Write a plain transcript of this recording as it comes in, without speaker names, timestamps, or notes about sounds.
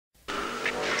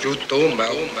You too,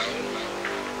 Mel.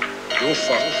 You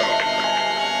fucked up.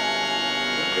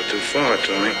 Go too far,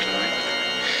 Tony.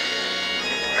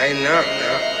 I know,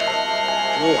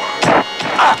 You are.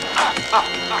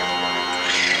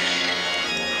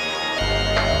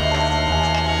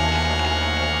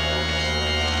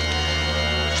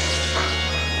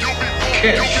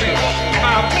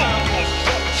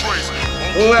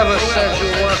 Whoever says you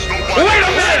want to... Wait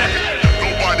a minute!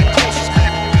 Nobody crosses me.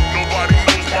 Nobody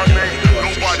knows my name.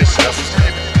 Nobody crosses me.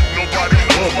 Nobody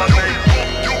knows my name.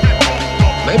 You be bumped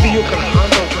up. Maybe you can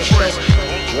handle yourself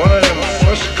one of them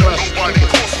first-class Nobody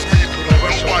crosses me.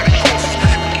 Nobody crosses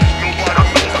me. Nobody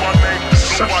knows my name.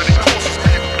 Nobody crosses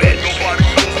me. Nobody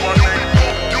knows my name.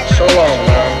 So long,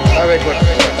 man. Have a good one.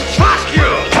 Fuck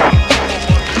you!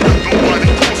 Nobody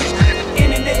crosses me.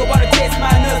 Any nigga wanna test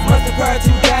my nuts must have heard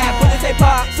you die. Bullets they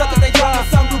pop, suckers they drop,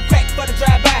 some do crack for the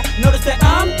drive-by. Notice that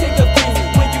I'm king of kings.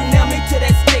 When you nail me to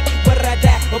that stick, whether I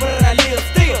die or whether I live,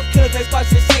 still killers they spark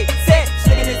shit. Set,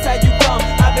 slicking this how you come.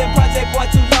 I've been project boy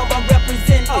too long. I'm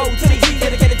representing O to the G,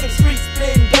 dedicated to the streets,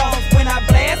 splitting dogs. When I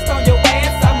blast on your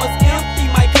ass, I must empty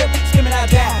my clip, screaming I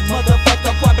die.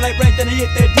 Motherfucker, point blank range, then I hit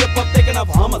that dip. I'm thinking of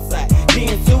homicide,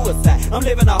 being suicide. I'm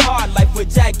living a hard life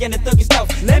with gigantic thuggy stuff.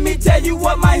 Let me tell you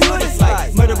what my hood is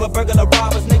like. Murderer, burglar,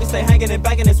 robbers, niggas stay hanging and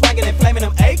banging and swagging and flaming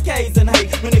them AKs and hate.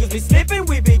 When niggas be slipping,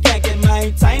 we be ganking,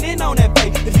 maintaining on that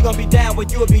bait. If you gon' be down, well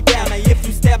you'll be down. Now if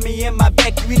you stab me in my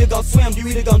back, you either gon' swim, you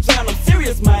either gon' drown. I'm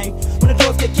serious, man. When the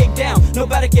doors get kicked down,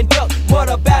 nobody can duck. What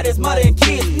about his mother and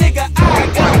kids? Nigga, I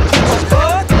got a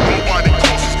fuck. Nobody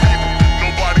crosses me.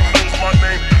 Nobody knows my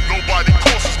name. Nobody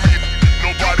crosses me.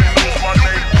 Nobody knows my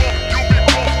name. You be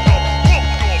bumped up,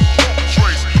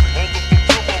 trace. On the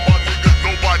river, my nigga.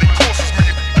 Nobody crosses me.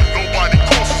 Nobody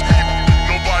crosses me.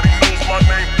 Nobody knows my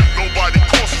name. Nobody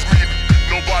crosses me.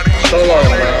 Nobody knows So long,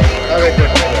 man. Have a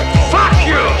good one. Fuck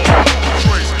you!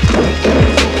 Trace.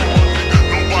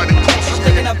 Nobody crosses me.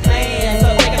 Thinking of plans,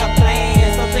 I'm thinking of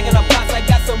plans. I'm thinking of plots. I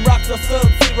got some rocks of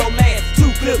sub-zero man.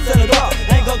 2 clips in the car.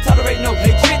 Ain't gon' tolerate no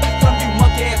hatred from you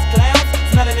monkey ass clowns.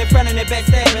 Smelling in front and in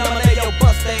backstab, and I'ma lay your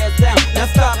bust ass down. Now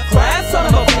stop crying, son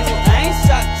of a bitch. I ain't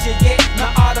shot you yet.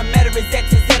 My automatic is at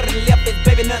his head of the left, his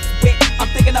baby nuts wet. I'm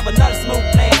thinking of another smooth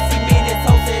plan. See me and this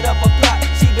hoe set up a plot.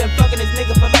 She been fucking this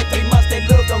nigga for like 3 months. They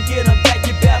look gon' get him back.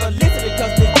 You better listen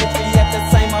because this bitch we have the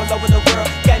same all over the world.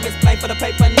 Game is plain for the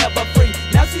paper, never free.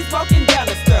 Now she's walking down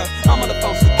the stairs. I'm on the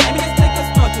phone, she gave me this nigga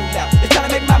snort too loud. It's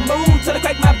trying to make my move till I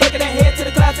crack my back and head to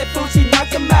the closet. Fool, she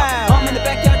knocked him out. I'm in the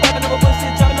backyard driving over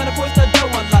bullshit, jumping on the porch, the door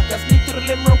unlocked. I sneak through the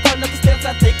living room, crawling up the steps.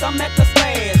 I think I'm at the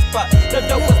stash spot. The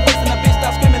door was missing, the bitch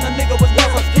stopped screaming. The nigga was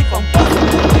nervous, keep on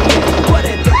busting. What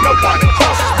it do? Nobody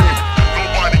crosses me.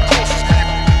 Nobody crosses me.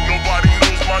 Nobody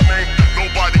knows my name.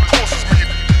 Nobody crosses me.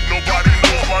 Nobody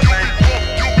knows my name.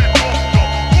 You be bumped up,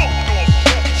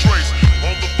 trace.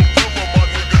 On the river, my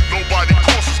nigga. Nobody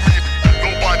crosses me.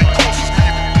 Nobody crosses me.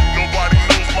 Nobody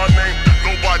knows my name.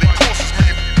 Nobody crosses me.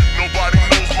 Nobody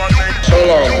knows my name. So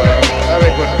long, man. Have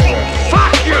a good one.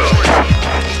 Fuck you!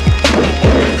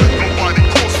 Nobody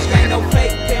crosses me. Ain't no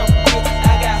fake pimp, bitch.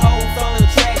 I got hoes on the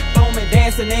track, booming,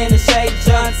 dancing in the shade.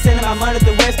 John sending my money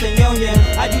to Western Union.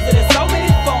 I use it in so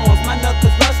many forms. My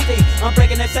knuckles rusty. I'm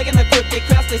breaking and shaking the cryptic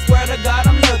crowds. They swear to God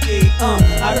I'm lucky.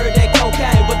 I heard that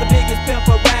cocaine was the biggest pimp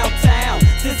around town.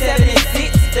 Since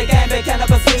 76, the game been kind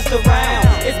of a switched around.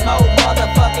 It's more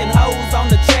motherfucking hoes on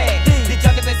the track. These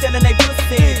junkies they selling they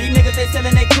pussy. These niggas they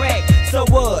selling they crack. So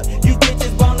what? You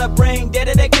bitches wanna bring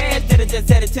daddy the cash? Daddy just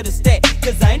headed to the stack.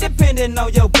 Cause I ain't depending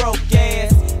on your broke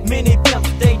ass. Many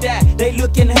pimps they die, they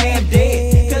looking half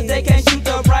dead. Cause they can't shoot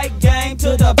the right game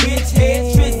to the bitch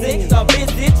head. Trizzy, a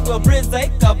visit, well Brizzy,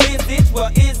 a visit.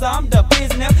 Well is I'm the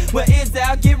business, well is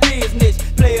I'll get business.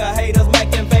 Player haters,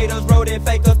 Mac invaders, rodent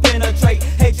fakers penetrate.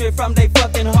 Hatred from they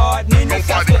fucking heart, niggas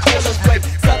got to illustrate.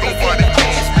 Suckers in the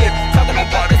basket, talking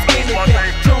about the skinny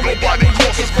pimp. Tune it down, we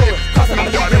looking for it, crossing them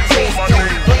a little chest.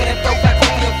 Look at that throw back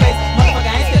on your face,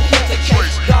 motherfucker, I ain't still catch a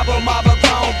case. Gobble, mobble,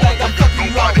 clone, bang, I'm fucking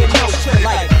you all with no trick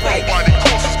like fake. Nobody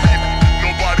crosses me.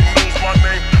 Nobody knows my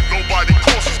name. Nobody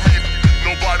crosses me.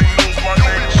 Nobody knows my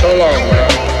name. So long, man.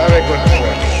 Have a good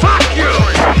one. Fuck you!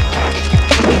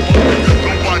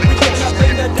 Nobody We taking up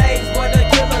in the days where the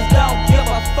killers don't give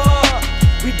a fuck.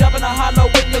 We dumping a hollow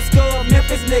in your skull,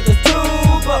 Memphis niggas.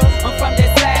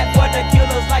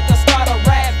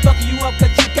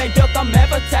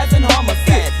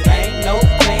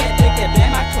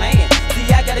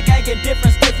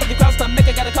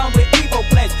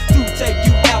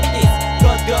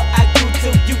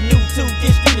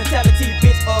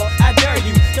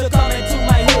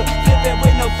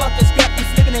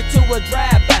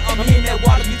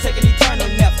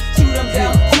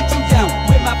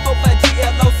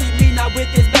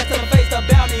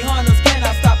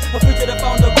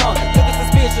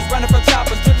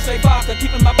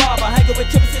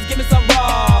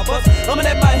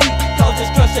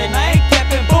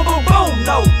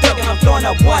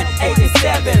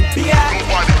 7